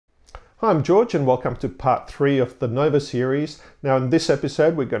Hi, I'm George and welcome to part 3 of the Nova series. Now in this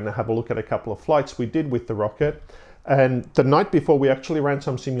episode we're going to have a look at a couple of flights we did with the rocket. And the night before we actually ran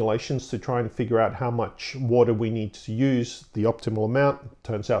some simulations to try and figure out how much water we need to use, the optimal amount. It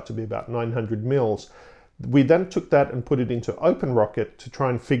turns out to be about 900 mils. We then took that and put it into OpenRocket to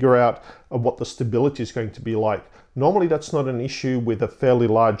try and figure out what the stability is going to be like. Normally that's not an issue with a fairly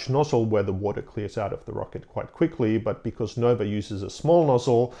large nozzle where the water clears out of the rocket quite quickly, but because Nova uses a small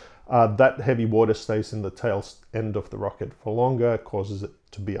nozzle, that heavy water stays in the tail end of the rocket for longer, causes it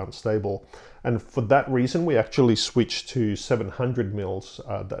to be unstable. And for that reason, we actually switched to 700 mils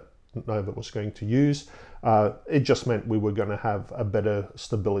that Nova was going to use. It just meant we were going to have a better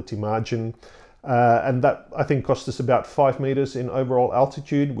stability margin. And that, I think, cost us about 5 meters in overall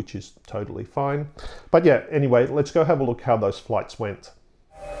altitude, which is totally fine. But yeah, anyway, let's go have a look how those flights went.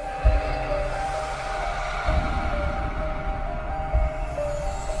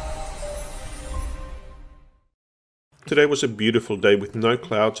 Today was a beautiful day with no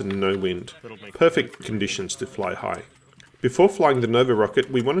clouds and no wind. Perfect conditions to fly high. Before flying the Nova rocket,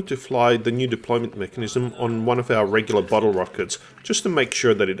 we wanted to fly the new deployment mechanism on one of our regular bottle rockets, just to make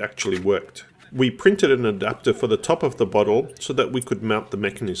sure that it actually worked. We printed an adapter for the top of the bottle so that we could mount the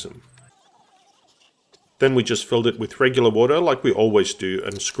mechanism. Then we just filled it with regular water like we always do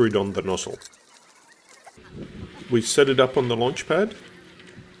and screwed on the nozzle. We set it up on the launch pad.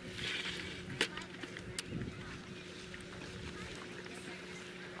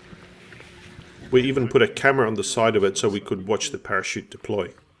 We even put a camera on the side of it so we could watch the parachute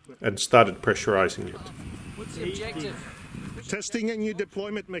deploy, and started pressurizing it. What's the objective? Testing a new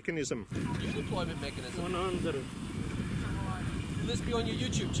deployment mechanism. New deployment mechanism? 100. Will this be on your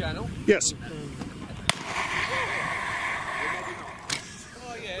YouTube channel? Yes.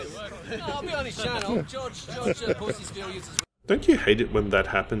 Oh yeah, no, I'll be on his channel. George Pussysville uses... Don't you hate it when that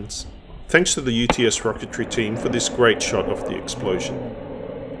happens? Thanks to the UTS rocketry team for this great shot of the explosion.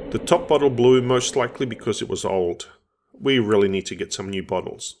 The top bottle blew most likely because it was old. We really need to get some new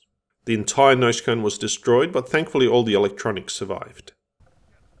bottles. The entire nose cone was destroyed, but thankfully all the electronics survived.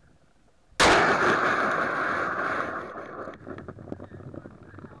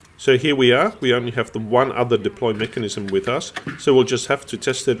 So here we are. We only have the one other deploy mechanism with us, so we'll just have to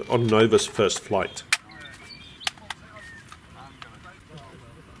test it on Nova's first flight.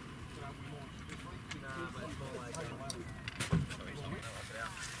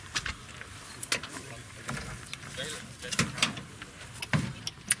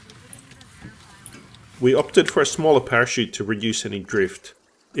 We opted for a smaller parachute to reduce any drift.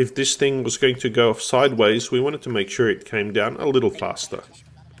 If this thing was going to go off sideways, we wanted to make sure it came down a little faster.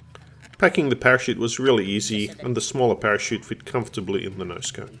 Packing the parachute was really easy, and the smaller parachute fit comfortably in the nose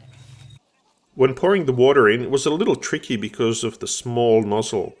cone. When pouring the water in, it was a little tricky because of the small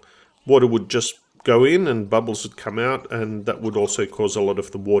nozzle. Water would just go in and bubbles would come out, and that would also cause a lot of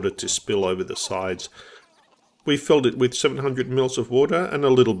the water to spill over the sides. We filled it with 700 mils of water and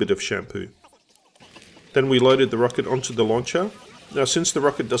a little bit of shampoo. Then we loaded the rocket onto the launcher. Now, since the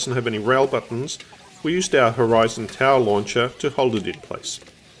rocket doesn't have any rail buttons, we used our Horizon Tower launcher to hold it in place.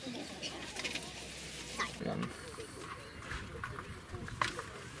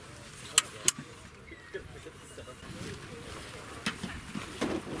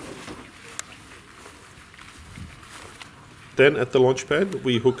 Then at the launch pad,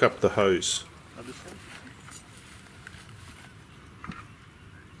 we hook up the hose.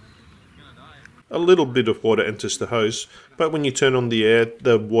 A little bit of water enters the hose, but when you turn on the air,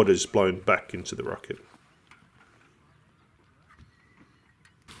 the water is blown back into the rocket.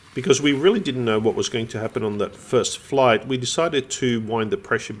 Because we really didn't know what was going to happen on that first flight, we decided to wind the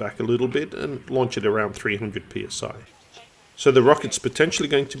pressure back a little bit and launch it around 300 psi. So the rocket's potentially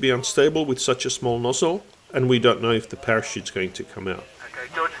going to be unstable with such a small nozzle, and we don't know if the parachute's going to come out. Okay,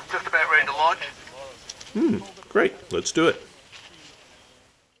 George, it's just about ready to launch. Great, let's do it.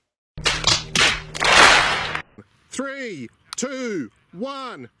 3, 2,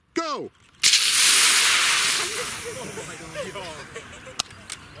 1, go!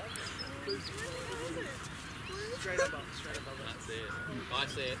 Straight above it. That's it. I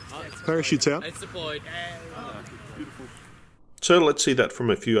see it. Parachute's out. It's deployed. So let's see that from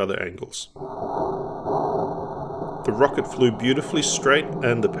a few other angles. The rocket flew beautifully straight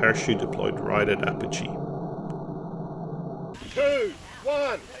and the parachute deployed right at apogee. 2,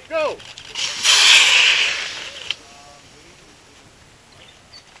 1, go!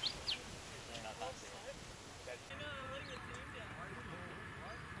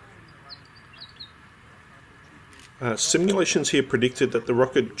 Simulations here predicted that the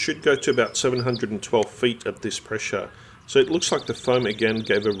rocket should go to about 712 feet at this pressure, So it looks like the foam again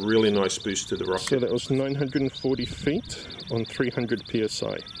gave a really nice boost to the rocket. So that was 940 feet on 300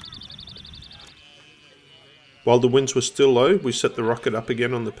 psi. While the winds were still low, we set the rocket up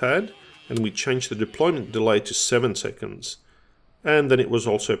again on the pad and we changed the deployment delay to 7 seconds. And then it was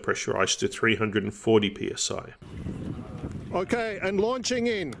also pressurized to 340 psi. Okay, and launching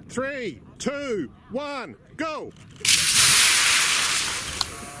in 3, 2, 1, go!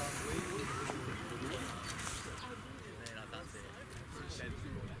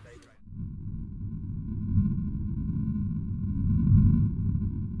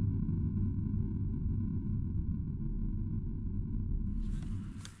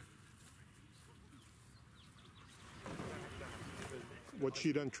 Watch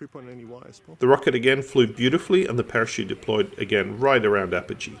you don't trip on any wires, Paul. The rocket again flew beautifully and the parachute deployed again right around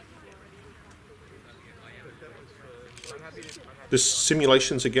apogee. The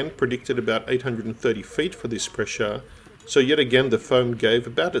simulations again predicted about 830 feet for this pressure, so yet again the foam gave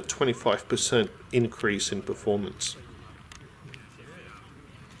about a 25% increase in performance.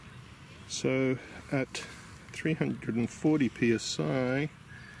 So at 340 psi,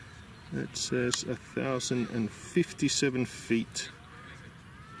 it says 1,057 feet.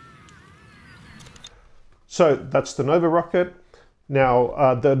 So that's the Nova rocket.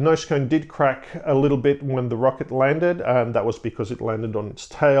 Now the nose cone did crack a little bit when the rocket landed, and that was because it landed on its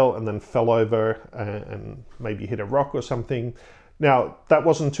tail and then fell over and maybe hit a rock or something. Now that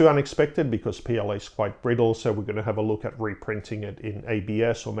wasn't too unexpected because PLA is quite brittle, so we're going to have a look at reprinting it in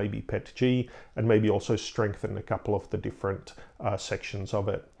ABS or maybe PETG, and maybe also strengthen a couple of the different sections of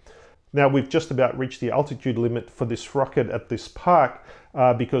it. Now we've just about reached the altitude limit for this rocket at this park,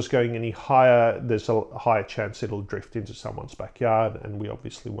 because going any higher, there's a higher chance it'll drift into someone's backyard, and we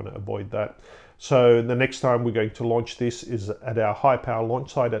obviously want to avoid that. So the next time we're going to launch this is at our high power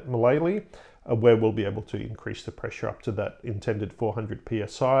launch site at Malele, where we'll be able to increase the pressure up to that intended 400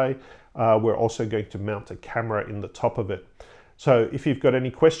 psi. We're also going to mount a camera in the top of it. So if you've got any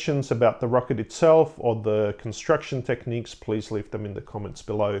questions about the rocket itself or the construction techniques, please leave them in the comments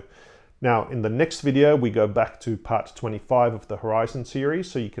below. Now, in the next video, we go back to part 25 of the Horizon series,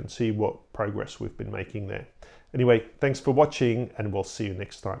 so you can see what progress we've been making there. Anyway, thanks for watching, and we'll see you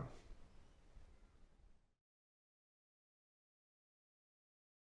next time.